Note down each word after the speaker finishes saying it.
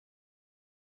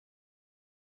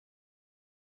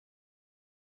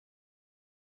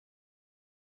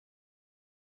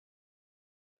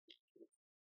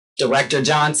Director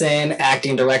Johnson,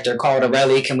 Acting Director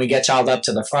Caldarelli, can we get y'all up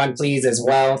to the front, please, as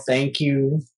well? Thank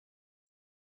you.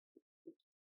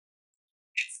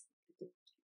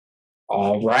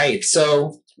 All right.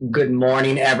 So, good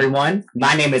morning, everyone.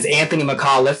 My name is Anthony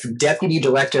McAuliffe, Deputy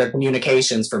Director of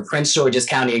Communications for Prince George's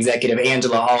County Executive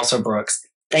Angela Alsobrooks.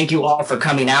 Thank you all for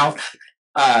coming out.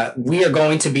 We are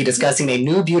going to be discussing a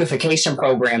new beautification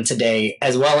program today,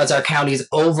 as well as our county's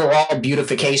overall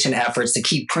beautification efforts to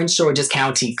keep Prince George's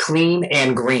County clean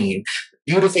and green.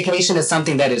 Beautification is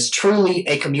something that is truly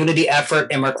a community effort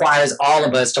and requires all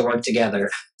of us to work together.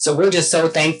 So we're just so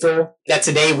thankful that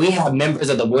today we have members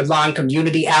of the Woodlawn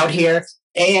community out here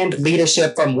and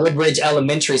leadership from Woodridge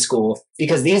Elementary School,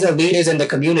 because these are leaders in the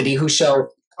community who show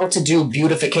how to do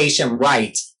beautification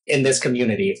right in this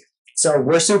community. So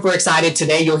we're super excited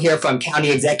today. You'll hear from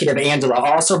County Executive Angela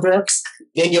Alsobrooks.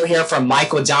 Then you'll hear from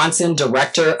Michael Johnson,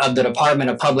 Director of the Department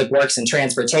of Public Works and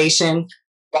Transportation.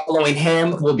 Following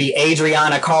him will be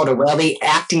Adriana Caldarelli,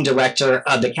 Acting Director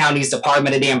of the county's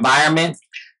Department of the Environment.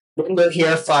 Then we'll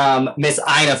hear from Ms.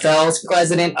 Unveils,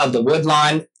 President of the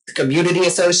Woodlawn Community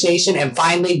Association. And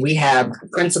finally, we have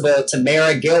Principal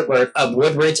Tamara Gilbert of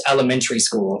Woodridge Elementary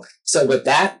School. So with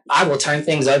that, I will turn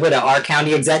things over to our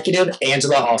County Executive,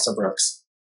 Angela Alsobrooks.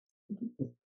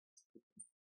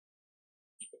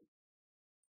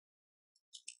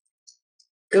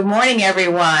 Good morning,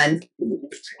 everyone.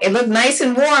 It looked nice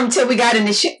and warm till we got in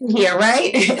the shade here,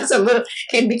 right?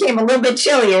 It became a little bit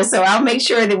chillier, so I'll make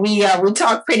sure that we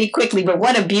talk pretty quickly. But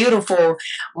what a beautiful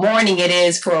morning it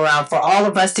is for all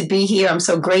of us to be here. I'm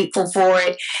so grateful for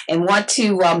it, and want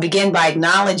to begin by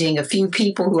acknowledging a few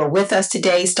people who are with us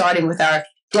today, starting with our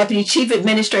Deputy Chief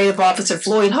Administrative Officer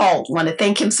Floyd Holt. I want to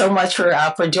thank him so much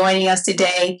for joining us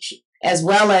today, as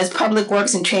well as Public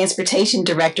Works and Transportation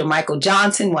Director Michael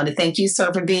Johnson. I want to thank you,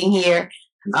 sir, for being here.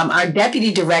 Our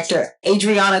Deputy Director,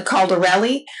 Adriana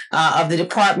Caldarelli, of the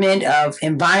Department of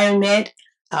Environment.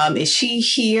 Is she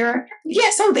here?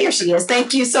 Yes, oh, there she is.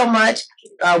 Thank you so much.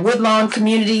 Woodlawn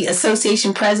Community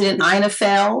Association President, Ina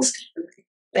Fells.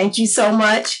 Thank you so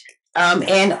much.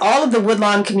 And all of the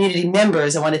Woodlawn community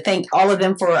members, I want to thank all of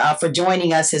them for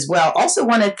joining us as well. Also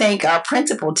want to thank our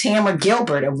principal, Tamara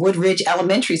Gilbert of Woodridge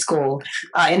Elementary School,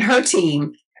 and her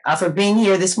team for being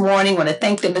here this morning. I want to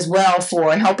thank them as well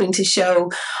for helping to show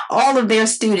all of their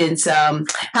students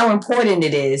how important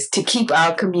it is to keep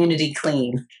our community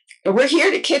clean. And we're here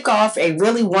to kick off a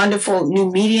really wonderful new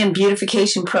median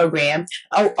beautification program.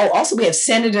 Also, we have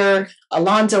Senator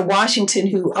Alonzo Washington,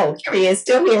 here he is,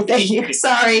 still here. Thank you.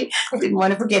 Sorry, I didn't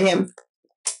want to forget him.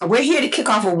 We're here to kick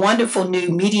off a wonderful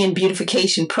new median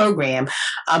beautification program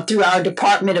through our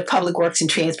Department of Public Works and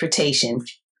Transportation.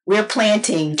 We're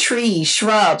planting trees,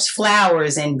 shrubs,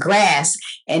 flowers, and grass,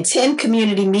 and 10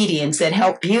 community medians that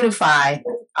help beautify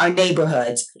our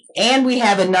neighborhoods. And we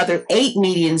have another 8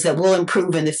 medians that will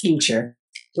improve in the future.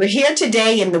 We're here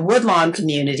today in the Woodlawn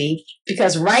community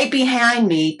because right behind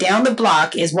me, down the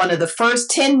block, is one of the first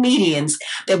 10 medians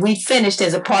that we finished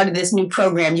as a part of this new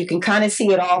program. You can kind of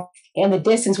see it off in the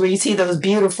distance where you see those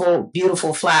beautiful,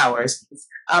 beautiful flowers.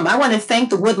 I want to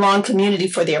thank the Woodlawn community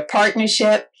for their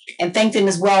partnership, and thank them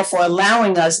as well for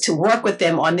allowing us to work with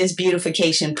them on this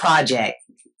beautification project.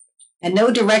 I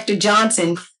know Director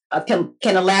Johnson can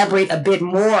elaborate a bit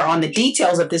more on the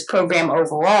details of this program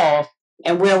overall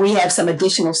and where we have some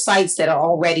additional sites that are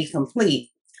already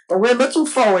complete. But we're looking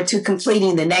forward to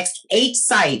completing the next 8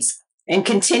 sites and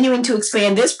continuing to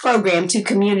expand this program to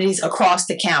communities across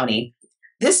the county.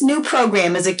 This new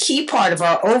program is a key part of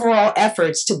our overall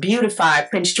efforts to beautify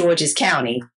Prince George's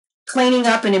County, cleaning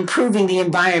up and improving the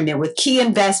environment with key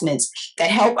investments that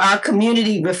help our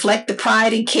community reflect the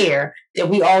pride and care that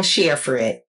we all share for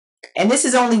it. And this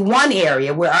is only one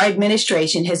area where our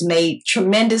administration has made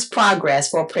tremendous progress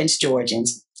for Prince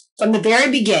Georgians. From the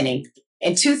very beginning,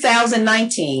 in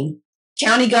 2019,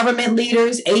 county government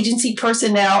leaders, agency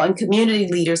personnel, and community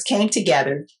leaders came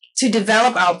together to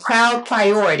develop our proud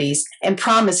priorities and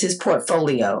promises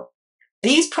portfolio.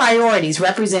 These priorities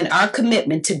represent our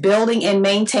commitment to building and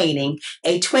maintaining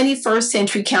a 21st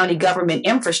century county government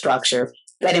infrastructure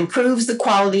that improves the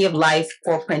quality of life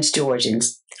for Prince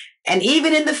Georgians. And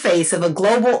even in the face of a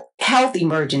global health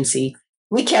emergency,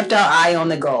 we kept our eye on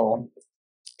the goal.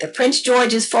 The Prince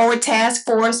George's Forward Task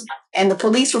Force and the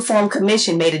Police Reform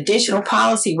Commission made additional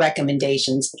policy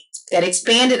recommendations that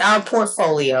expanded our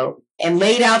portfolio and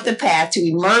laid out the path to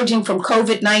emerging from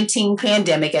COVID-19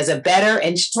 pandemic as a better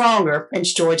and stronger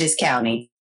Prince George's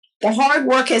County. The hard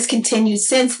work has continued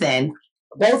since then,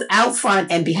 both out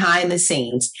front and behind the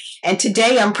scenes. And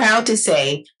today I'm proud to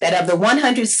say that of the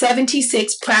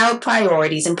 176 proud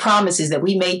priorities and promises that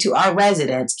we made to our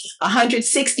residents,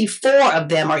 164 of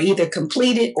them are either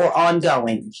completed or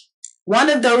ongoing. One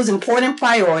of those important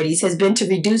priorities has been to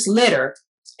reduce litter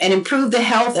and improve the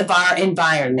health of our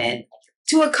environment.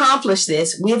 To accomplish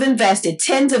this, we have invested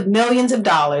tens of millions of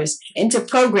dollars into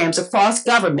programs across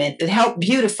government that help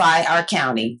beautify our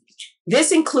county.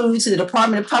 This includes the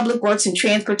Department of Public Works and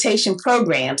Transportation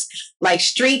programs like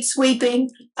street sweeping,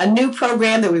 a new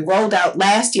program that we rolled out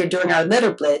last year during our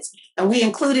litter blitz, and we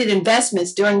included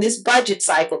investments during this budget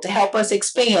cycle to help us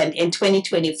expand in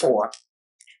 2024.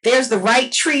 There's the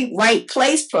Right Tree, Right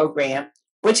Place program,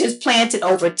 which has planted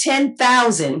over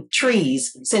 10,000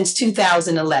 trees since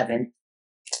 2011.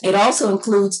 It also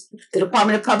includes the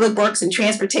Department of Public Works and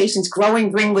Transportation's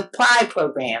Growing Green with Pride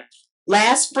program.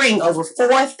 Last spring, over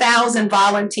 4,000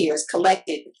 volunteers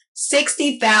collected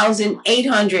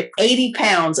 60,880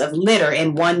 pounds of litter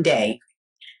in one day.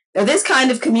 Now, this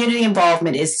kind of community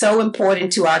involvement is so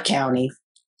important to our county.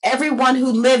 Everyone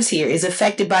who lives here is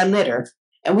affected by litter,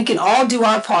 and we can all do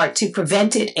our part to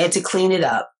prevent it and to clean it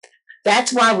up.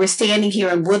 That's why we're standing here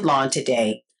in Woodlawn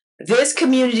today. This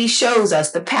community shows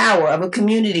us the power of a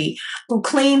community who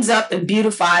cleans up and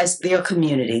beautifies their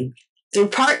community. Through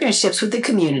partnerships with the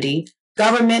community,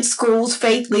 government, schools,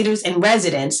 faith leaders, and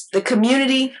residents,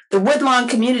 the Woodlawn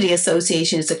Community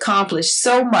Association has accomplished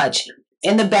so much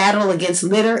in the battle against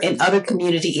litter and other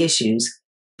community issues.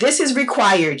 This has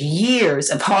required years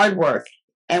of hard work,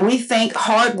 and we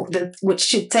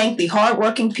should thank the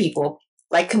hardworking people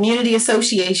like Community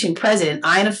Association President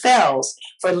Ina Fells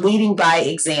for leading by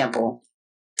example.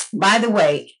 By the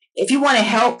way, if you want to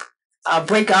help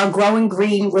break our Growing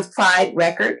Green with Pride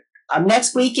record,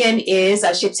 next weekend is,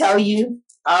 I should tell you,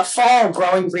 Fall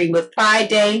Growing Green with Pride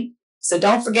Day. So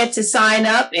don't forget to sign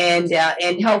up and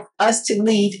help us to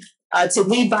lead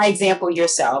by example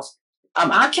yourself.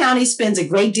 Our county spends a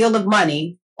great deal of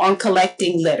money on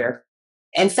collecting litter.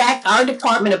 In fact, our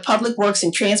Department of Public Works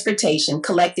and Transportation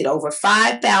collected over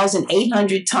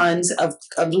 5,800 tons of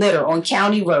litter on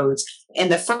county roads in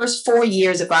the first 4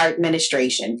 years of our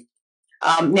administration.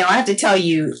 Now, I have to tell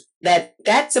you that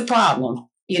that's a problem.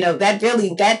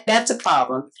 That's a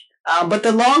problem. But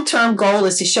the long-term goal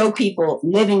is to show people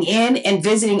living in and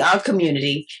visiting our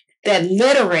community that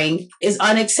littering is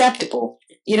unacceptable.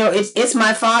 It's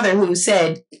my father who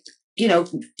said,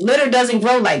 litter doesn't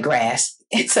grow like grass.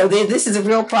 And so this is a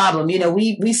real problem.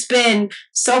 We spend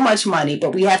so much money,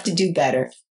 but we have to do better.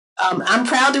 I'm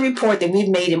proud to report that we've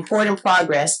made important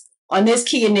progress on this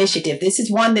key initiative. This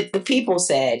is one that the people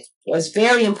said was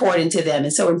very important to them.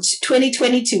 And so in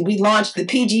 2022, we launched the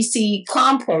PGC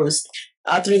compost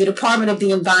through the Department of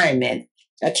the Environment,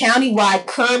 a countywide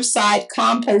curbside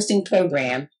composting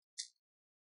program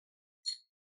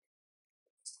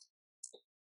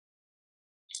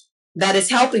that is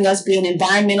helping us be an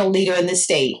environmental leader in the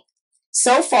state.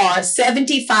 So far,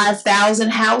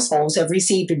 75,000 households have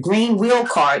received a green wheel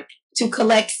cart to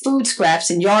collect food scraps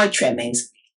and yard trimmings.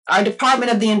 Our Department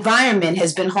of the Environment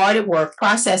has been hard at work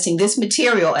processing this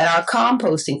material at our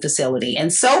composting facility,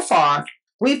 and so far,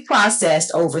 we've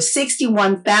processed over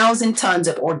 61,000 tons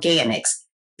of organics.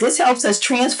 This helps us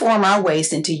transform our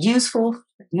waste into useful,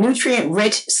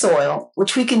 nutrient-rich soil,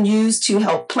 which we can use to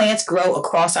help plants grow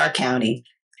across our county.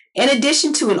 In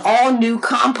addition to an all-new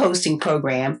composting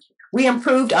program, we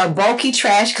improved our bulky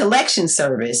trash collection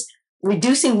service,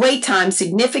 reducing wait time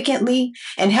significantly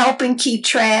and helping keep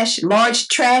large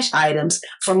trash items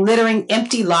from littering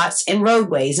empty lots and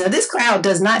roadways. Now, this crowd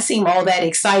does not seem all that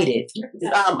excited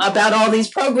about all these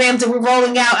programs that we're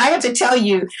rolling out. I have to tell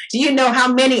you, do you know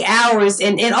how many hours?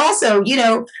 And also,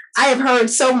 I have heard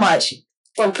so much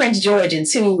from Prince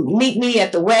Georgians who meet me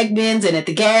at the Wegmans and at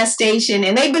the gas station,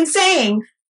 and they've been saying,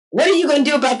 what are you going to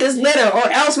do about this litter,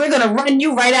 or else we're going to run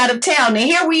you right out of town? Now,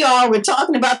 here we are. We're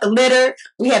talking about the litter.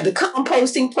 We have the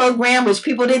composting program, which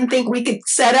people didn't think we could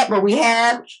set up, but we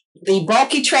have. The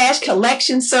bulky trash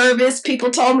collection service.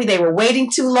 People told me they were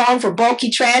waiting too long for bulky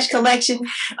trash collection.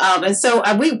 And so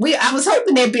I was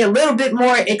hoping there'd be a little bit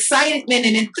more excitement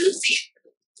and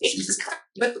enthusiasm.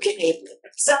 But okay.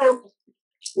 So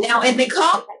now in the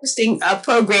composting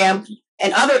program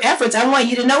and other efforts, I want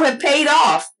you to know have paid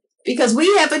off. Because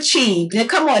we have achieved, now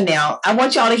come on now, I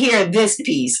want y'all to hear this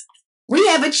piece. We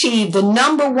have achieved the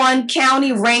 #1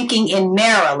 county ranking in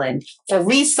Maryland for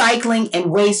recycling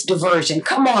and waste diversion.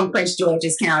 Come on, Prince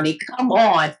George's County, come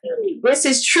on. This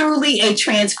is truly a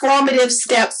transformative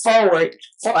step forward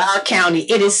for our county.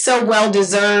 It is so well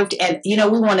deserved. And, we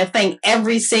want to thank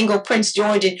every single Prince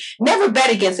Georgian. Never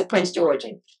bet against a Prince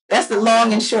Georgian. That's the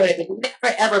long and short of it.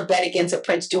 Never ever bet against a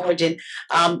Prince Georgian.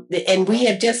 And we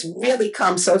have just really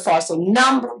come so far. So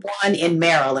 #1 in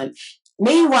Maryland.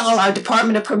 Meanwhile, our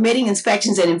Department of Permitting,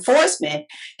 Inspections, and Enforcement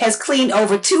has cleaned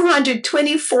over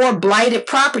 224 blighted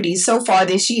properties so far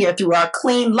this year through our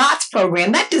Clean Lots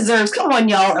program. That deserves, come on,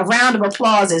 y'all, a round of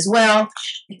applause as well.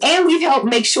 And we've helped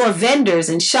make sure vendors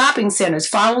and shopping centers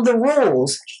follow the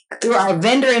rules through our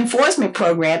Vendor Enforcement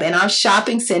Program and our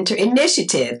Shopping Center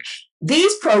Initiative.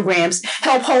 These programs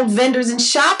help hold vendors and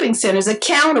shopping centers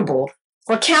accountable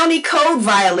for county code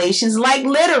violations like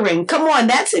littering. Come on,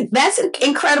 that's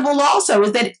incredible also,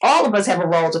 is that all of us have a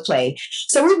role to play.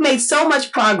 So we've made so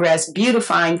much progress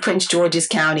beautifying Prince George's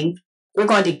County. We're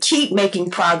going to keep making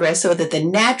progress so that the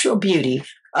natural beauty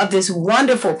of this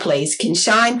wonderful place can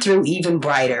shine through even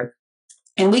brighter.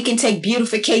 And we can take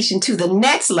beautification to the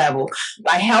next level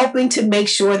by helping to make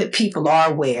sure that people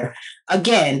are aware.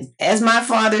 Again, as my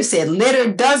father said,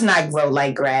 litter does not grow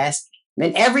like grass.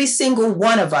 And every single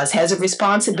one of us has a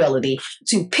responsibility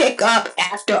to pick up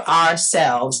after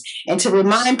ourselves and to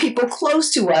remind people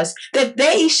close to us that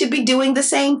they should be doing the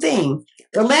same thing.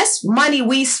 The less money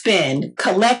we spend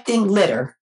collecting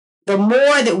litter, the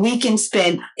more that we can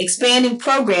spend expanding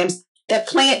programs that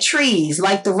plant trees,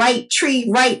 like the Right Tree,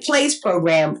 Right Place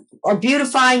program, or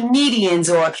beautifying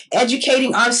medians, or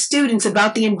educating our students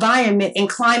about the environment and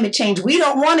climate change. We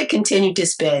don't want to continue to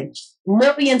spend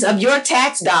millions of your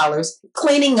tax dollars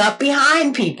cleaning up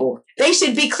behind people. They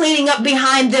should be cleaning up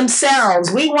behind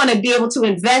themselves. We want to be able to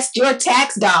invest your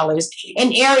tax dollars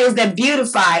in areas that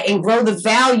beautify and grow the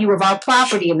value of our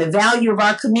property and the value of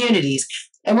our communities.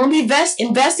 And when we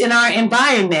invest in our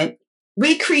environment,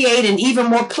 we create an even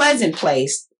more pleasant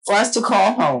place for us to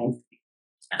call home.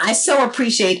 I so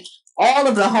appreciate all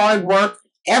of the hard work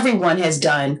everyone has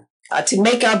done to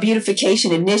make our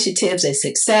beautification initiatives a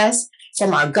success,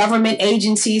 from our government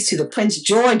agencies to the Prince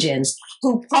Georgians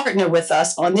who partner with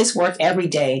us on this work every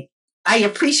day. I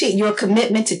appreciate your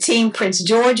commitment to Team Prince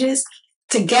George's.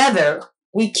 Together,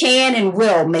 we can and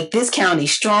will make this county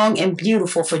strong and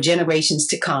beautiful for generations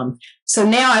to come. So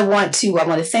now I want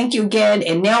to thank you again,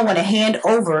 and now I want to hand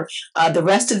over the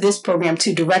rest of this program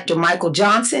to Director Michael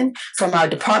Johnson from our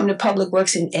Department of Public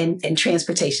Works and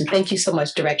Transportation. Thank you so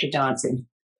much, Director Johnson.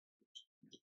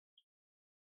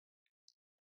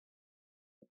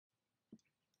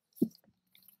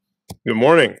 Good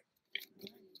morning.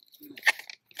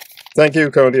 Thank you,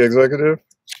 County Executive.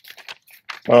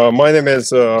 My name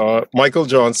is Michael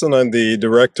Johnson. I'm the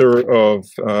Director of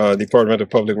Department of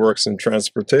Public Works and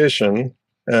Transportation.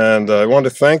 And I want to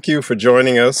thank you for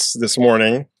joining us this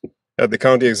morning at the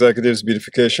County Executive's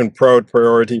Beautification Proud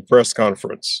Priority Press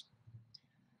Conference.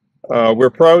 We're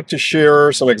proud to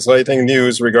share some exciting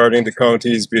news regarding the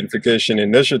county's beautification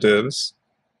initiatives.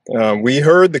 We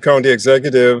heard the county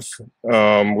executive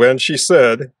when she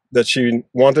said that she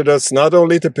wanted us not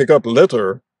only to pick up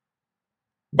litter,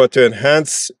 but to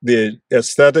enhance the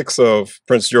aesthetics of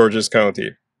Prince George's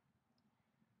County.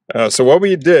 So what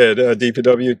we did,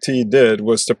 DPW&T did,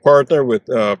 was to partner with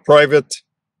private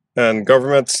and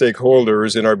government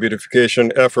stakeholders in our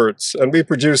beautification efforts, and we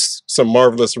produced some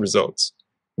marvelous results,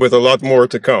 with a lot more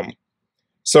to come.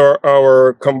 So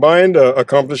our combined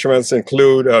accomplishments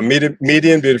include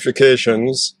median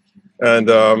beautifications, and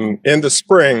in the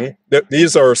spring,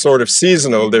 these are sort of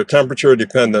seasonal, they're temperature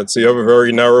dependent, so you have a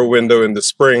very narrow window in the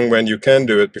spring when you can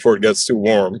do it before it gets too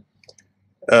warm.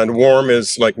 And warm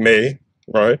is like May,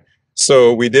 right?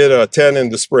 So we did 10 in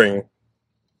the spring.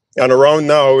 And around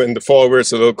now in the fall where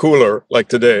it's a little cooler, like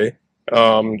today,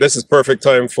 this is perfect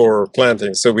time for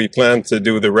planting. So we plan to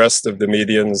do the rest of the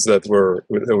medians that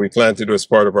we plan to do as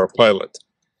part of our pilot.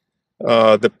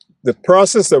 The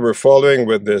process that we're following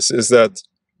with this is that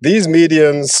these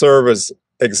medians serve as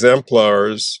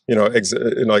exemplars, good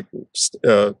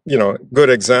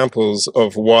examples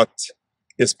of what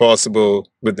is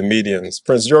possible with the medians.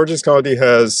 Prince George's County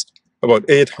has about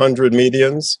 800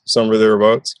 medians, somewhere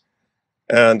thereabouts.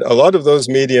 And a lot of those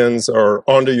medians are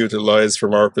underutilized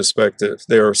from our perspective.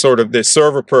 They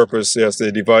serve a purpose. Yes,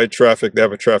 they divide traffic. They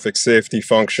have a traffic safety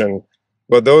function,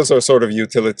 but those are sort of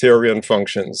utilitarian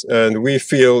functions. And we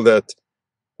feel that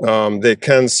they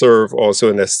can serve also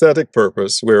an aesthetic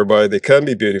purpose, whereby they can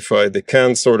be beautified. They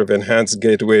can sort of enhance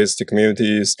gateways to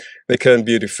communities. They can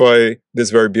beautify this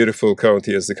very beautiful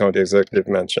county, as the county executive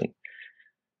mentioned.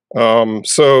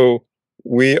 So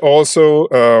we also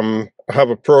have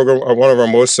a program, one of our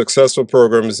most successful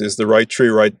programs is the Right Tree,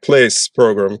 Right Place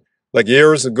program. Like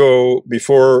years ago,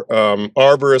 before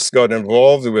arborists got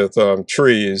involved with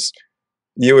trees,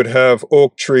 you would have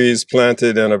oak trees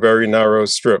planted in a very narrow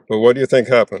strip. But what do you think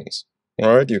happens?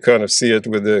 right? You kind of see it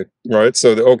with the, right?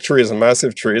 So the oak tree is a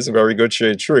massive tree. It's a very good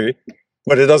shade tree,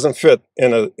 but it doesn't fit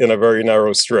in a very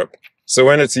narrow strip. So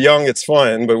when it's young, it's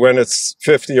fine, but when it's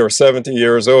 50 or 70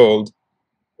 years old,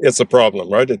 it's a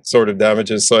problem, right? It sort of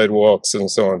damages sidewalks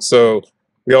and so on. So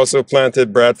we also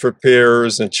planted Bradford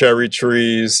pears and cherry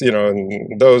trees, you know,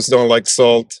 and those don't like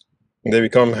salt. And they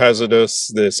become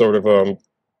hazardous. They sort of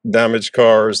damage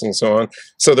cars and so on.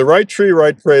 So the Right Tree,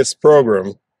 Right Place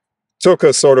program took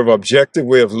a sort of objective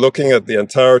way of looking at the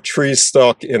entire tree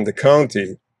stock in the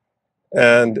county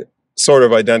and sort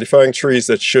of identifying trees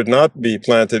that should not be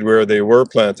planted where they were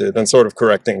planted and sort of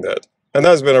correcting that. And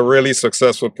that's been a really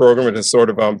successful program. It has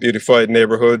sort of beautified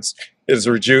neighborhoods. It has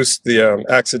reduced the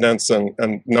accidents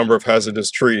and number of hazardous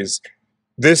trees.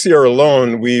 This year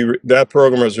alone, that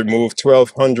program has removed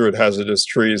 1,200 hazardous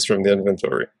trees from the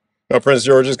inventory. Now, Prince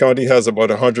George's County has about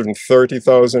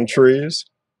 130,000 trees,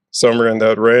 somewhere in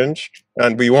that range,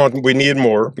 and we need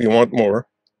more. We want more,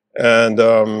 and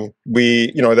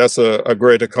that's a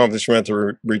great accomplishment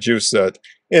to reduce that.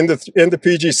 In the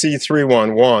PGC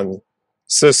 311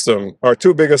 system, our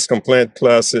two biggest complaint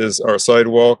classes are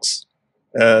sidewalks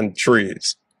and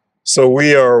trees. So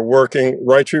we are working,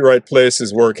 Right Tree, Right Place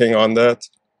is working on that.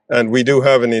 And we do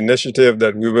have an initiative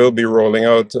that we will be rolling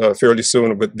out fairly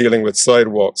soon with dealing with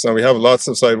sidewalks. And we have lots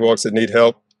of sidewalks that need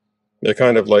help. They're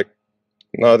kind of like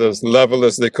not as level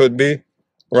as they could be,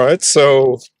 right?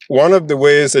 So one of the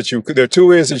ways that there are two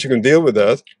ways that you can deal with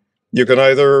that. You can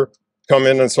either come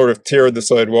in and sort of tear the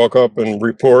sidewalk up and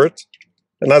repair it.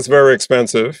 And that's very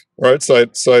expensive, right?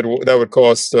 That would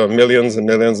cost millions and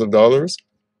millions of dollars.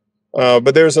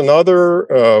 But there's another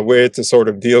way to sort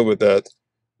of deal with that.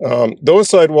 Those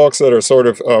sidewalks that are sort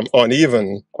of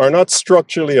uneven are not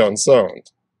structurally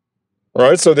unsound,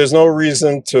 right? So there's no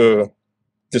reason to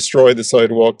destroy the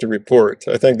sidewalk to repair it.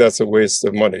 I think that's a waste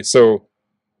of money. So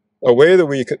a way that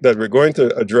we're going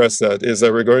to address that is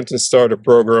that we're going to start a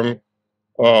program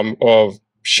of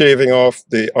shaving off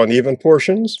the uneven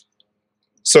portions.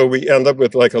 So we end up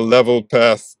with like a level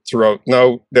path throughout.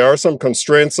 Now, there are some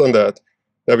constraints on that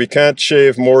we can't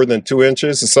shave more than 2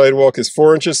 inches. The sidewalk is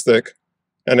 4 inches thick,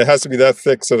 and it has to be that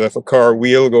thick so that if a car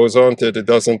wheel goes onto it, it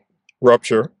doesn't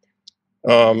rupture.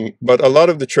 But a lot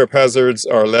of the trip hazards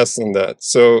are less than that.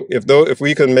 So if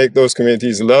we can make those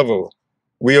communities level,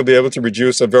 we'll be able to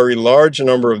reduce a very large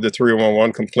number of the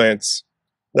 311 complaints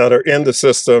that are in the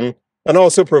system, and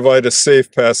also provide a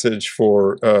safe passage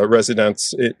for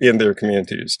residents in their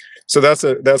communities. So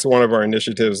that's one of our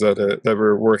initiatives that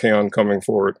we're working on coming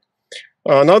forward.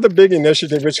 Another big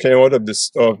initiative which came out of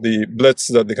the blitz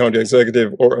that the county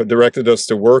executive directed us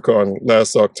to work on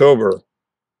last October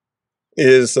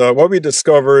is what we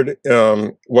discovered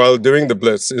while doing the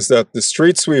blitz is that the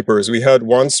street sweepers, we had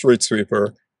one street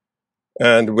sweeper,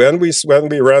 and when we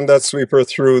ran that sweeper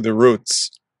through the routes,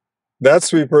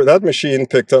 that machine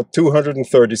picked up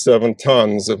 237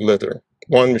 tons of litter,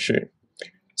 one machine.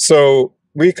 So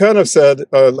we kind of said,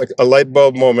 like a light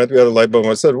bulb moment, we had a light bulb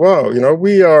moment, said, wow,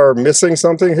 we are missing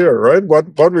something here, right?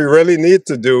 What we really need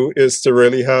to do is to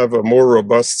really have a more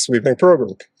robust sweeping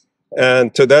program.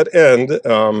 And to that end,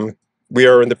 we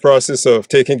are in the process of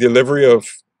taking delivery of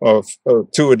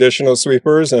 2 additional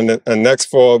sweepers, and next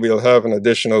fall we'll have an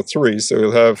additional 3. So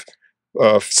we'll have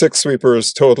 6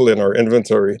 sweepers total in our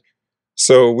inventory.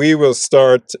 So we will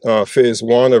start phase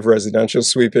 1 of residential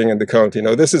sweeping in the county.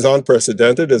 Now, this is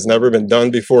unprecedented. It's never been done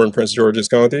before in Prince George's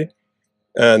County.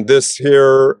 And this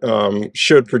here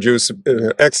should produce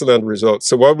excellent results.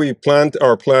 So what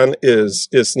our plan is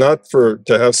not to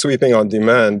have sweeping on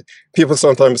demand. People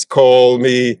sometimes call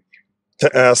me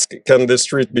to ask, can this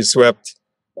street be swept?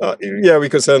 Yeah, we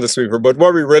could send a sweeper. But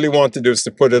what we really want to do is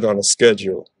to put it on a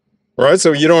schedule. Right,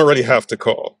 so you don't really have to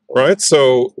call, right?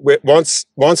 So once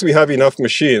we have enough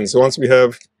machines, it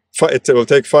will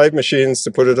take 5 machines to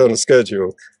put it on a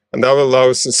schedule, and that will allow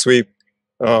us to sweep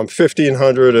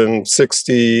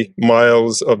 1,560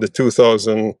 miles of the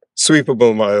 2,000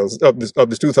 sweepable miles of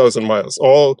the 2,000 miles.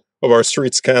 All of our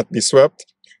streets can't be swept.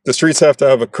 The streets have to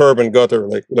have a curb and gutter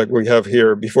like we have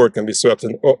here before it can be swept.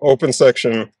 An open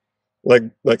section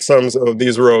like some of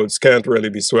these roads can't really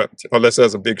be swept unless it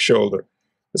has a big shoulder.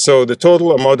 So the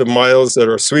total amount of miles that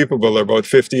are sweepable are about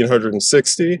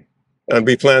 1,560, and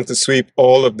we plan to sweep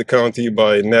all of the county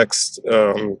by next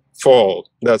fall.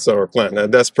 That's our plan,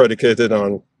 and that's predicated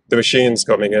on the machines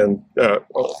coming in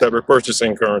that we're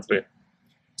purchasing currently.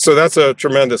 So that's a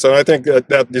tremendous, and I think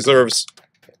that deserves,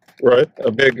 right,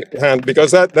 a big hand,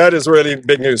 because that is really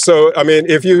big news. So, I mean,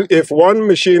 if one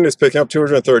machine is picking up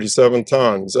 237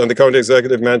 tons, and the county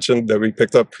executive mentioned that we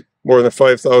picked up more than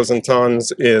 5,000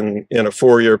 tons in a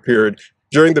 4-year period,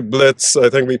 during the Blitz, I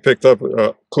think we picked up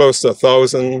close to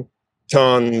 1,000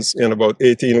 tons in about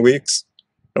 18 weeks.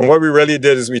 And what we really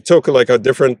did is we took like a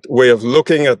different way of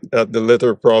looking at the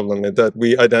litter problem, in that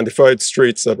we identified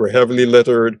streets that were heavily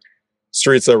littered,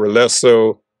 streets that were less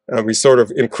so, and we sort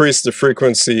of increased the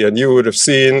frequency. And you would have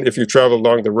seen, if you travel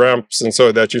along the ramps and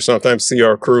so, that you sometimes see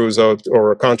our crews out or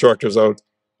our contractors out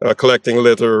collecting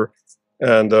litter.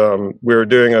 And they're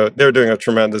doing a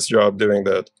tremendous job doing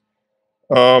that.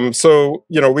 So,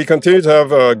 you know, we continue to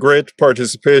have great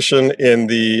participation in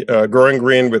the Growing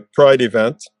Green with Pride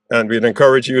event. And we'd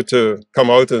encourage you to come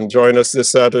out and join us this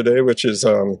Saturday, which is,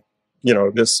 you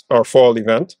know, our fall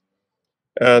event.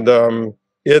 And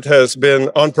it has been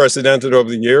unprecedented over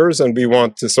the years, and we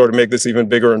want to sort of make this even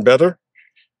bigger and better.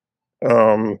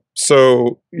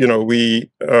 So, you know,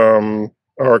 we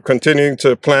are continuing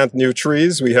to plant new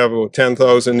trees. We have about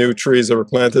 10,000 new trees that were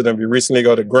planted, and we recently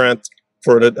got a grant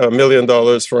for $1 million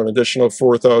for an additional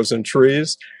 4,000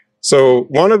 trees. So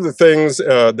one of the things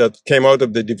that came out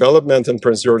of the development in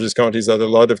Prince George's County is that a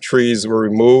lot of trees were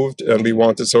removed, and we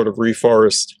want to sort of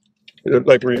reforest,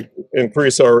 like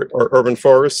increase our urban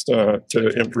forest to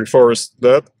reforest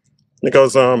that,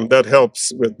 because that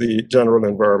helps with the general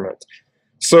environment.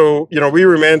 So, you know, we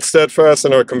remain steadfast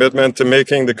in our commitment to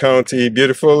making the county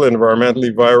beautiful,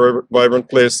 environmentally vibrant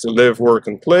place to live, work,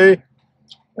 and play.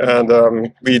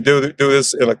 And we do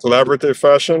this in a collaborative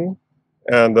fashion.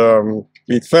 And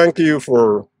we thank you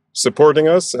for supporting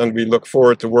us, and we look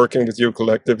forward to working with you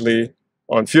collectively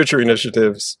on future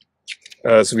initiatives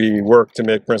as we work to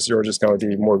make Prince George's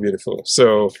County more beautiful.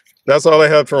 So that's all I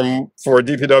have for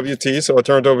DPW&T. So I'll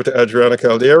turn it over to Adriana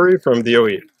Caldieri from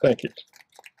DOE. Thank you.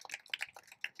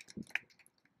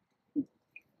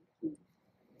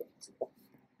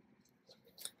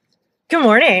 Good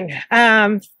morning.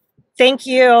 Thank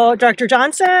you, Director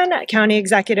Johnson, County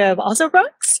Executive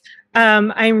Alsobrooks.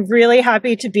 I'm really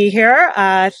happy to be here.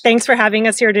 Thanks for having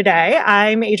us here today.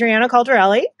 I'm Adriana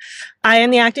Caldarelli. I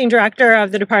am the Acting Director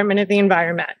of the Department of the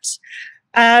Environment.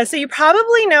 So you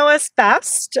probably know us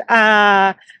best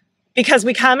because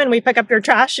we come and we pick up your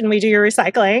trash and we do your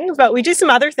recycling, but we do some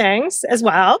other things as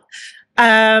well.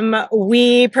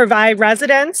 We provide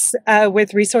residents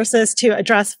with resources to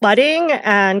address flooding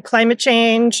and climate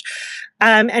change,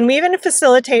 and we even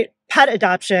facilitate pet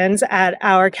adoptions at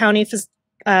our county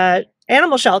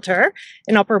animal shelter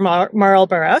in Upper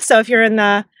Marlborough. So if you're in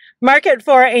the market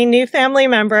for a new family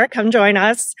member, come join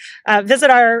us.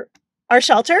 Visit our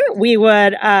shelter. We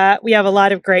have a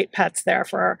lot of great pets there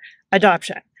for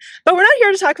adoption. But we're not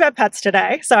here to talk about pets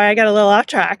today. Sorry, I got a little off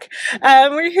track.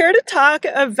 We're here to talk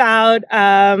about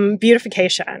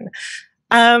beautification.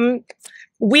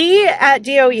 We at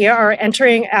DOE are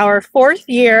entering our 4th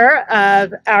year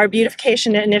of our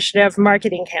Beautification Initiative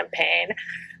marketing campaign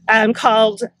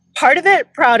called Part of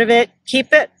It, Proud of It,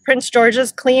 Keep It, Prince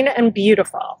George's Clean and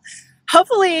Beautiful.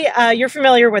 Hopefully you're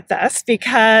familiar with this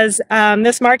because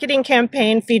this marketing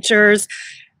campaign features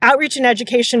outreach and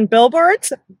education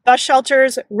billboards, bus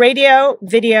shelters, radio,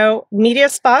 video, media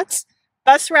spots,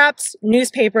 bus wraps,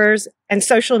 newspapers, and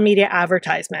social media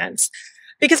advertisements.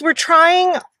 Because we're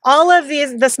trying, all of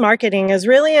this marketing is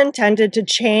really intended to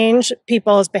change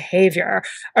people's behavior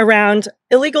around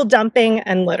illegal dumping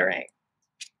and littering.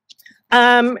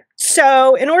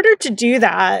 So in order to do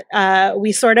that,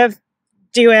 we sort of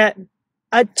do a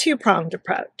two-pronged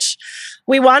approach.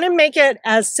 We want to make it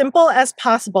as simple as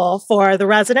possible for the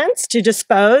residents to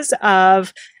dispose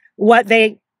of what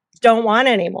they don't want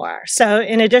anymore. So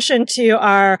in addition to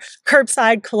our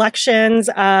curbside collections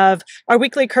of our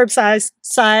weekly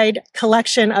curbside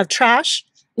collection of trash,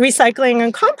 recycling,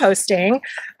 and composting,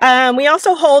 we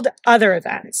also hold other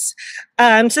events.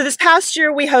 So this past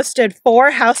year, we hosted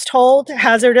 4 household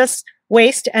hazardous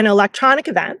waste and electronic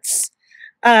events,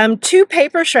 2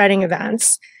 paper shredding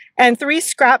events, and 3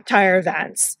 scrap tire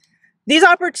events. These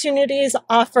opportunities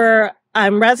offer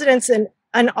residents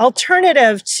an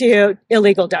alternative to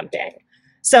illegal dumping.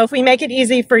 So if we make it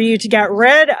easy for you to get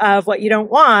rid of what you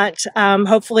don't want,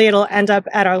 hopefully it'll end up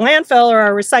at our landfill or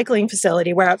our recycling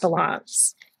facility where it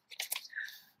belongs.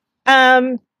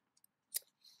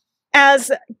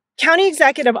 As County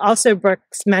Executive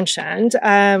Alsobrooks mentioned,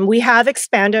 we have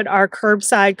expanded our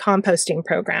curbside composting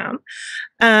program.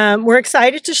 We're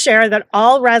excited to share that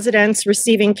all residents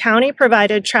receiving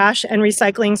county-provided trash and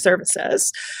recycling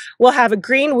services will have a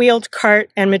green wheeled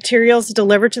cart and materials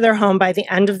delivered to their home by the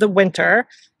end of the winter,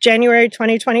 January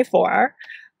 2024.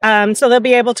 So they'll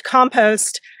be able to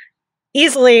compost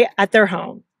easily at their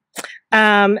home.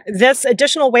 This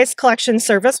additional waste collection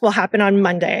service will happen on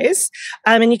Mondays,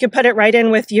 and you can put it right in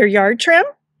with your yard trim.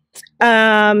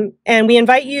 And we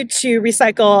invite you to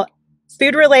recycle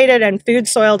food-related and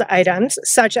food-soiled items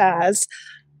such as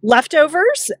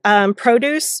leftovers,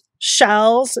 produce,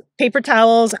 shells, paper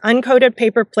towels, uncoated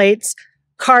paper plates,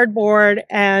 cardboard,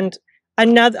 and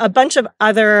a bunch of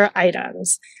other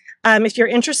items. If you're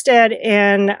interested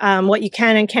in what you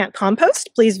can and can't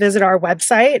compost, please visit our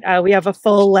website. We have a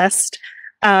full list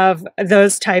of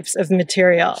those types of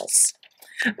materials.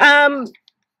 We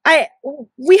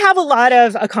have a lot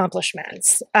of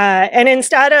accomplishments, and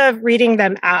instead of reading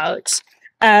them out,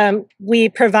 we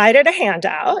provided a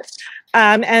handout.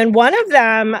 And one of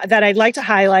them that I'd like to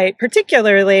highlight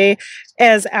particularly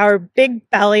is our Big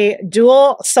Belly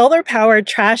dual solar powered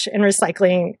trash and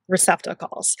recycling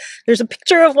receptacles. There's a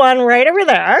picture of one right over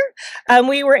there.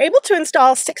 We were able to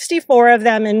install 64 of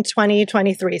them in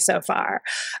 2023 so far.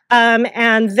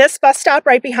 And this bus stop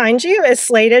right behind you is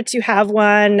slated to have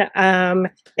one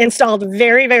installed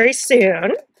very, very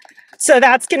soon. So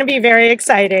that's going to be very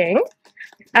exciting.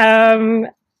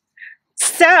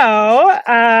 So,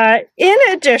 in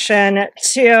addition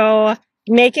to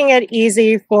making it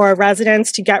easy for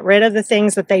residents to get rid of the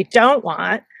things that they don't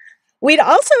want, we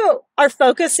also are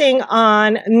focusing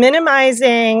on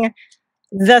minimizing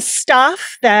the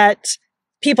stuff that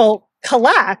people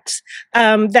collect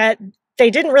that they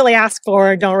didn't really ask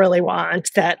for or don't really want,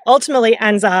 that ultimately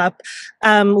ends up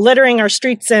littering our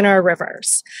streets and our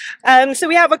rivers. So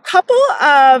we have a couple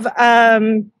of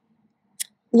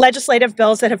legislative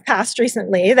bills that have passed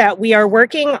recently that we are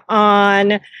working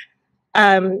on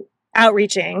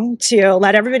outreaching to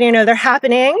let everybody know they're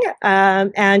happening,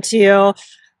 and to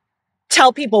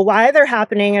tell people why they're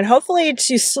happening, and hopefully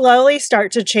to slowly start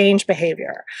to change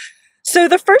behavior. So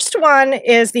the first one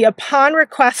is the upon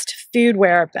request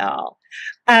foodware bill.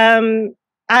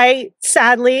 I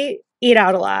sadly eat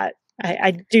out a lot.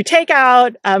 I do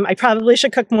takeout. I probably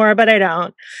should cook more, but I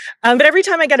don't. But every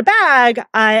time I get a bag,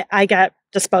 I get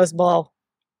disposable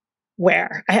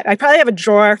ware. I probably have a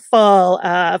drawer full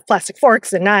of plastic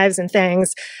forks and knives and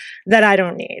things that I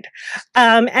don't need.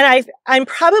 And I'm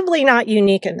probably not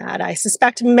unique in that. I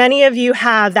suspect many of you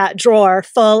have that drawer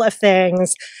full of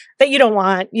things that you don't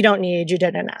want, you don't need, you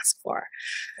didn't ask for.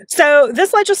 So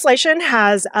this legislation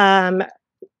has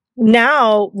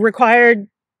now required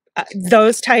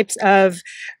those types of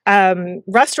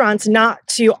restaurants not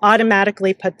to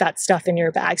automatically put that stuff in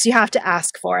your bags. You have to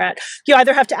ask for it. You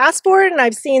either have to ask for it, and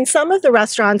I've seen some of the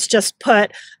restaurants just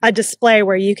put a display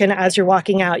where you can, as you're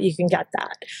walking out, you can get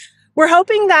that. We're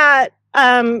hoping that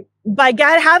by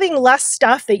having less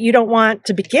stuff that you don't want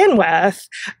to begin with,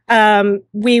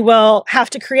 we will have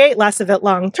to create less of it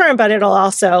long term, but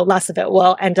less of it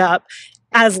will end up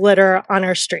as litter on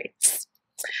our streets.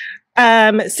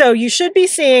 So you should be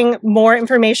seeing more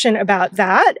information about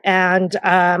that, and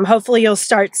hopefully you'll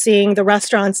start seeing the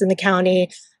restaurants in the county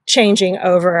changing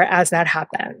over as that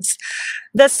happens.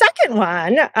 The second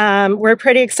one we're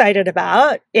pretty excited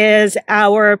about is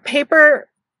our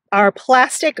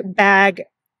plastic bag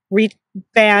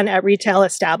ban at retail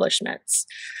establishments.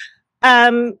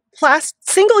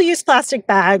 Single-use plastic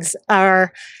bags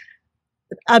are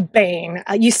a bane.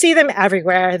 You see them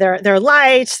everywhere. They're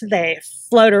light. They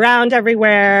float around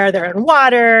everywhere. They're in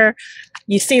water.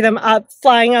 You see them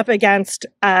flying up against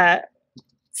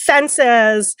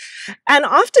fences. And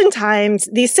oftentimes,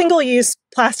 these single-use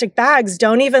plastic bags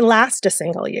don't even last a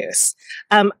single use.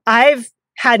 I've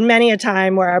had many a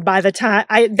time where by the time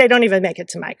they don't even make it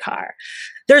to my car.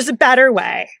 There's a better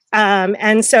way.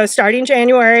 And so starting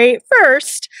January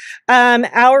 1st,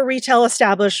 our retail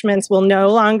establishments will no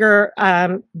longer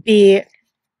be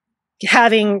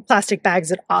having plastic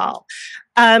bags at all.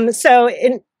 So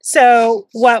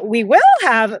what we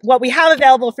have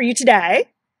available for you today,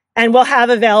 and we'll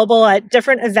have available at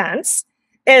different events,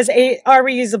 is our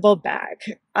reusable bag.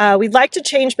 We'd like to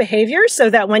change behavior so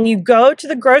that when you go to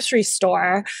the grocery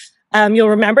store, you'll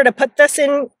remember to put this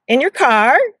in your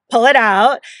car, pull it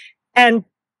out, and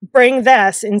bring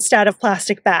this instead of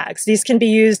plastic bags. These can be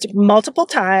used multiple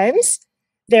times.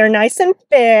 They're nice and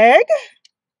big.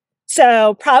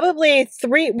 So probably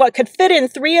what could fit in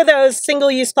 3 of those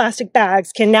single-use plastic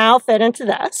bags can now fit into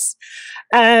this.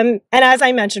 And as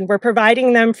I mentioned, we're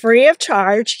providing them free of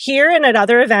charge here and at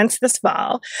other events this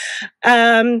fall.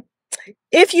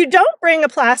 If you don't bring a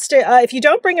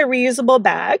reusable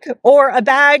bag, or a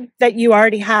bag that you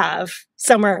already have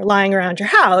somewhere lying around your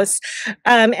house,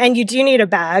 and you do need a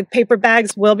bag, paper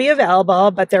bags will be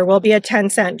available, but there will be a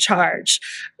 10-cent charge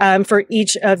for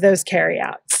each of those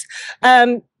carryouts.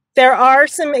 There are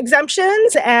some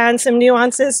exemptions and some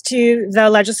nuances to the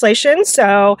legislation,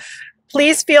 so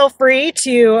please feel free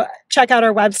to check out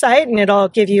our website, and it'll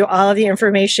give you all of the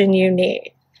information you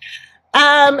need.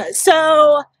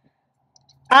 So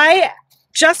I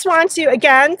just want to,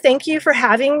 again, thank you for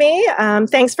having me.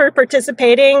 Thanks for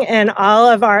participating in all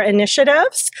of our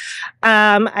initiatives.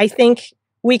 I think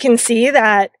we can see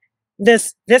that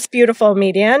this beautiful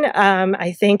median,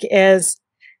 I think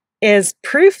is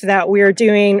proof that we're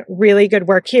doing really good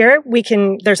work here.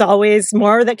 There's always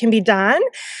more that can be done.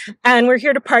 And we're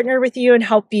here to partner with you and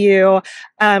help you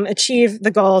achieve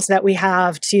the goals that we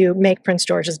have to make Prince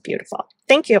George's beautiful.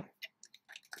 Thank you.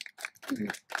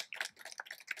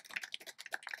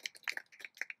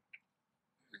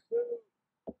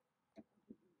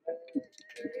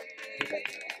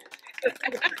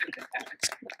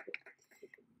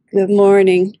 Good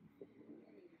morning.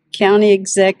 County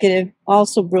Executive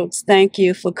Alsobrooks, thank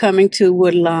you for coming to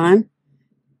Woodlawn.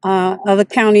 Other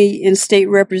county and state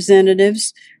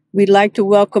representatives, we'd like to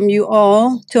welcome you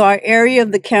all to our area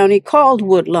of the county called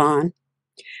Woodlawn.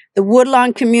 The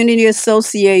Woodlawn Community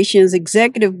Association's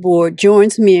Executive Board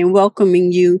joins me in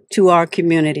welcoming you to our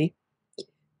community.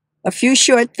 A few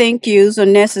short thank yous are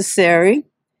necessary.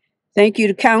 Thank you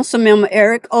to Councilmember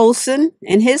Eric Olson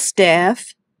and his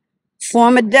staff,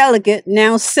 former delegate,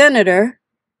 now Senator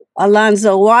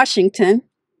Alonzo Washington,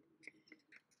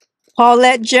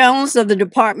 Paulette Jones of the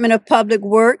Department of Public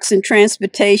Works and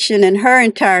Transportation and her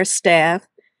entire staff,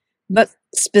 but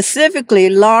specifically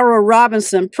Laura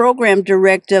Robinson, Program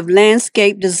Director of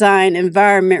Landscape Design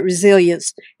Environment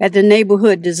Resilience at the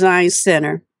Neighborhood Design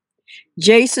Center,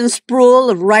 Jason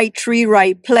Spruill of Right Tree,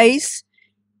 Right Place,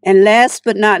 and last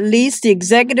but not least, the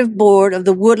Executive Board of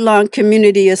the Woodlawn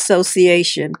Community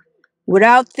Association.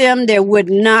 Without them, there would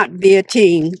not be a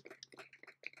team.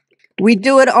 We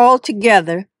do it all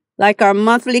together, like our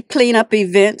monthly cleanup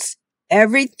events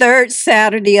every third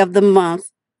Saturday of the month,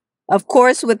 of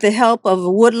course, with the help of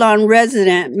a Woodlawn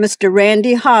resident, Mr.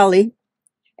 Randy Holly,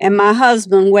 and my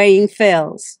husband, Wayne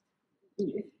Fells.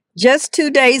 Just 2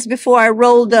 days before I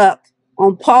rolled up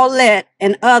on Paulette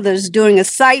and others doing a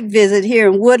site visit here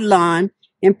in Woodlawn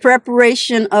in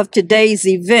preparation of today's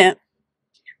event,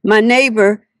 my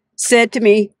neighbor said to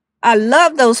me, "I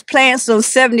love those plants on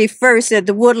 71st at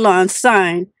the Woodlawn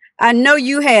sign. I know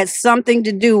you had something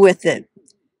to do with it."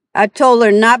 I told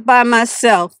her not by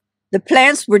myself. The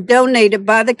plants were donated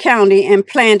by the county and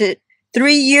planted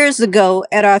 3 years ago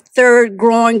at our third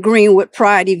Growing Green with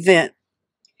Pride event.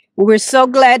 We're so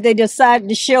glad they decided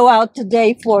to show out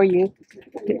today for you.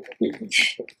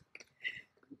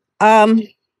 The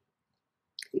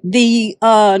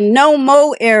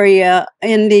no-mow area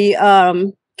in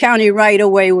the county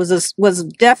right-of-way was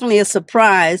definitely a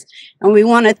surprise, and we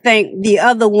want to thank the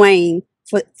other Wayne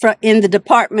for in the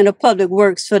Department of Public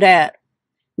Works for that.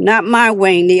 Not my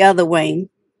Wayne, the other Wayne.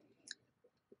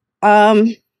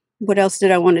 What else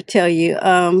did I want to tell you?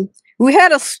 We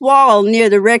had a swall near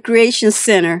the recreation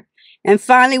center, and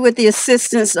finally, with the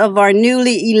assistance of our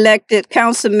newly elected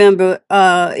council member,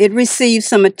 it received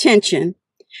some attention.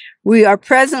 We are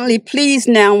presently pleased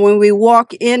now when we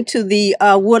walk into the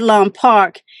Woodlawn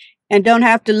Park and don't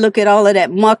have to look at all of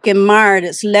that muck and mire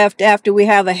that's left after we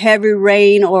have a heavy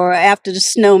rain or after the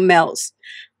snow melts.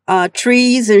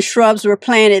 Trees and shrubs were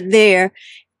planted there,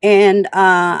 and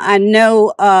I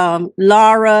know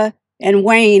Laura and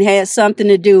Wayne had something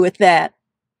to do with that.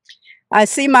 I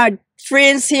see my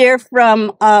friends here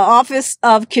from Office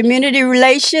of Community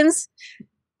Relations.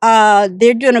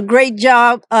 They're doing a great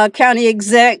job, County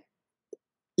Exec.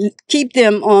 Keep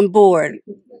them on board.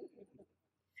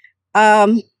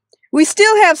 We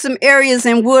still have some areas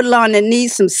in Woodlawn that need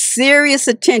some serious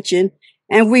attention,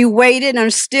 and we waited and are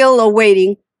still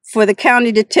awaiting for the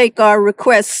county to take our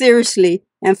requests seriously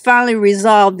and finally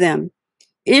resolve them.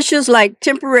 Issues like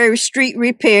temporary street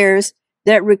repairs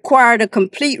that required a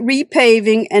complete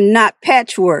repaving and not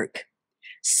patchwork,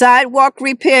 sidewalk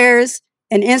repairs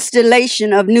and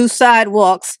installation of new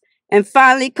sidewalks, and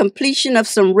finally completion of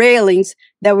some railings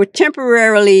that were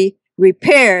temporarily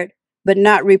repaired but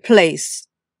not replaced,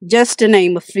 just to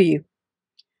name a few.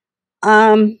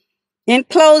 In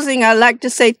closing, I'd like to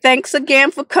say thanks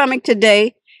again for coming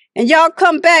today, and y'all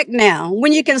come back now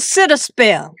when you can sit a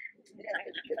spell.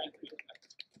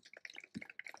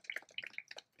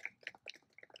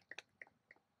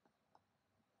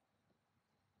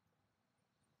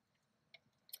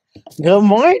 Good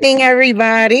morning,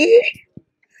 everybody.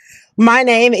 My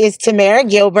name is Tamara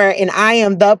Gilbert, and I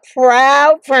am the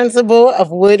proud principal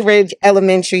of Woodridge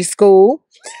Elementary School.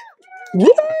 Woo!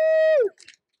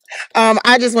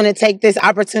 I just want to take this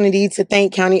opportunity to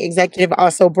thank County Executive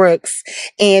Alsobrooks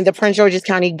and the Prince George's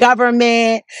County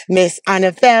government, Miss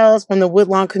Unveils from the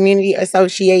Woodlawn Community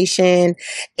Association,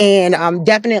 and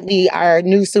definitely our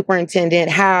new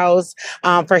superintendent, House,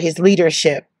 for his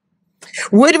leadership.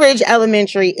 Woodridge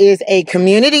Elementary is a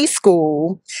community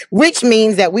school, which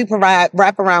means that we provide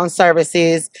wraparound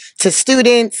services to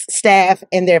students, staff,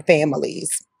 and their families.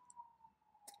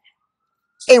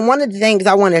 And one of the things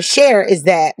I want to share is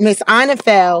that Miss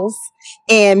Unveils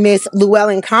and Miss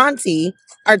Llewellyn Conti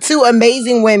are two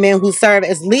amazing women who serve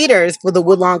as leaders for the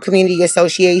Woodlawn Community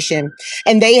Association.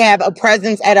 And they have a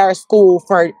presence at our school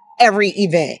for every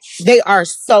event. They are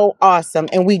so awesome,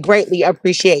 and we greatly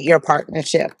appreciate your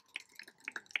partnership.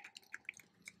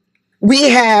 We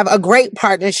have a great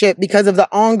partnership because of the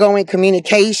ongoing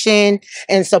communication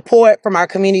and support from our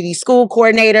community school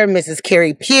coordinator, Mrs.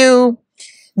 Carrie Pugh.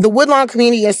 The Woodlawn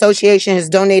Community Association has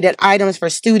donated items for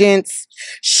students,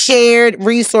 shared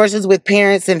resources with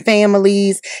parents and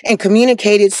families, and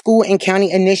communicated school and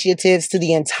county initiatives to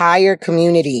the entire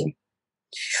community.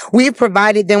 We've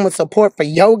provided them with support for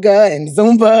yoga and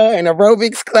Zumba and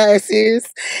aerobics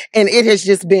classes, and it has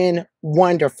just been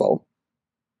wonderful.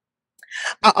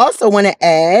 I also want to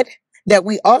add that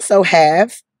we also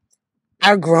have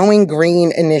our Growing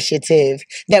Green initiative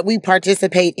that we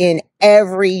participate in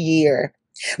every year.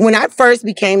 When I first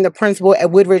became the principal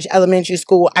at Woodridge Elementary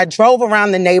School, I drove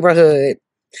around the neighborhood.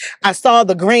 I saw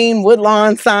the green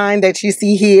Woodlawn sign that you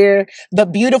see here, the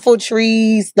beautiful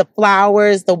trees, the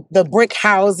flowers, the brick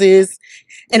houses,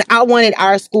 and I wanted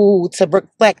our school to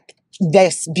reflect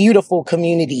this beautiful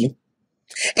community.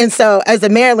 And so as a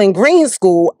Maryland Green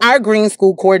School, our Green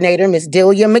School coordinator, Ms.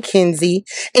 Delia McKenzie,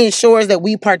 ensures that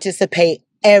we participate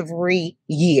every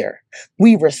year.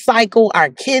 We recycle. Our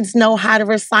kids know how to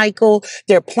recycle.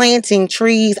 They're planting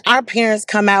trees. Our parents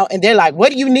come out and they're like,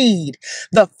 what do you need?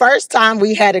 The first time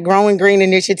we had a Growing Green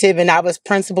initiative and I was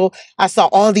principal, I saw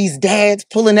all these dads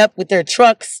pulling up with their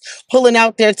trucks, pulling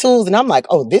out their tools. And I'm like,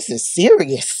 oh, this is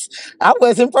serious. I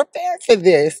wasn't prepared for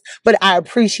this, but I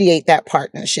appreciate that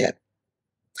partnership.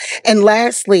 And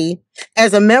lastly,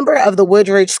 as a member of the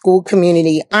Woodridge school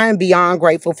community, I am beyond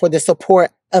grateful for the support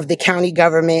of the county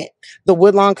government, the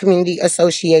Woodlawn Community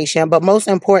Association, but most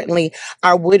importantly,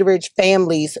 our Woodridge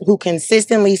families who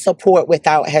consistently support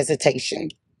without hesitation.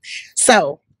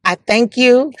 So I thank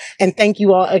you, and thank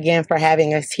you all again for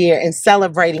having us here and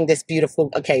celebrating this beautiful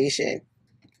occasion.